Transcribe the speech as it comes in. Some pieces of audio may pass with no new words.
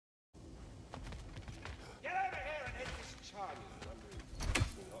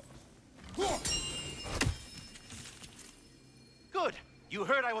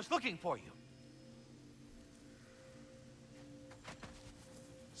heard I was looking for you.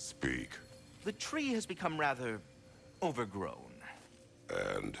 Speak. The tree has become rather overgrown.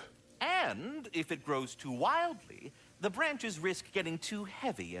 And if it grows too wildly, the branches risk getting too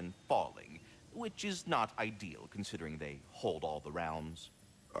heavy and falling, which is not ideal considering they hold all the realms.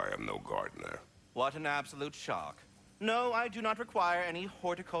 I am no gardener. What an absolute shock. No, I do not require any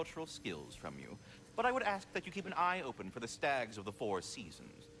horticultural skills from you, but I would ask that you keep an eye open for the stags of the four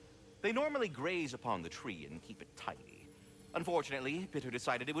seasons. They normally graze upon the tree and keep it tidy. Unfortunately, Bitter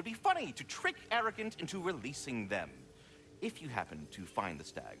decided it would be funny to trick Arrogant into releasing them. If you happen to find the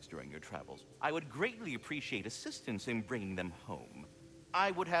stags during your travels, I would greatly appreciate assistance in bringing them home.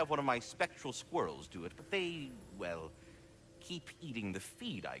 I would have one of my spectral squirrels do it, but they, well, keep eating the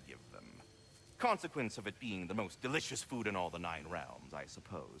feed I give them. Consequence of it being the most delicious food in all the 9 realms, I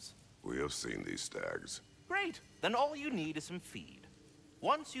suppose. We have seen these stags. Great. Then all you need is some feed.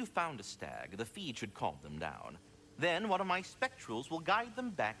 Once you've found a stag, the feed should calm them down. Then one of my spectrals will guide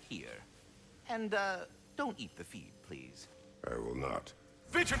them back here. And, don't eat the feed, please. I will not.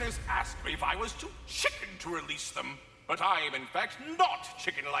 Bitterness asked me if I was too chicken to release them, but I am in fact not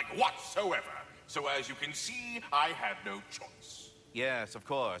chicken-like whatsoever. So as you can see, I had no choice. Yes, of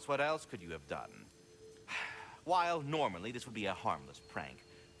course. What else could you have done? While normally this would be a harmless prank,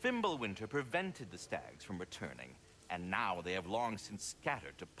 Fimbulwinter prevented the stags from returning, and now they have long since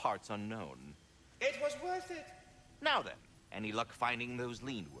scattered to parts unknown. It was worth it. Now then, any luck finding those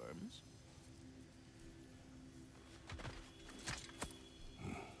lean worms?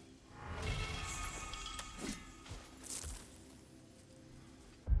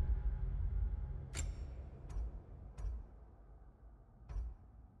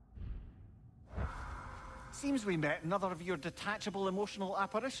 Seems we met another of your detachable emotional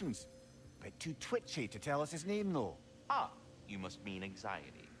apparitions. Bit too twitchy to tell us his name, though. Ah, you must mean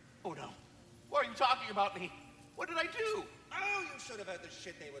anxiety. Oh no. Why are you talking about me? What did I do? Oh, you should have heard the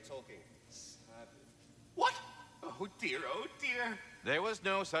shit they were talking. What? Oh dear, oh dear. There was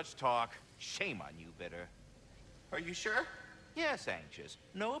no such talk. Shame on you, Bitter. Are you sure? Yes, Anxious.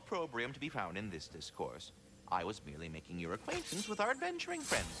 No opprobrium to be found in this discourse. I was merely making your acquaintance with our adventuring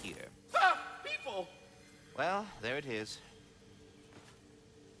friends here. Ah, people! Well, there it is.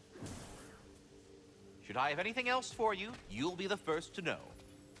 Should I have anything else for you, you'll be the first to know.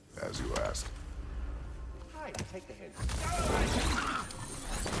 As you ask. Hi, take the hint.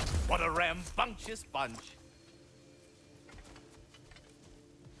 What a rambunctious bunch.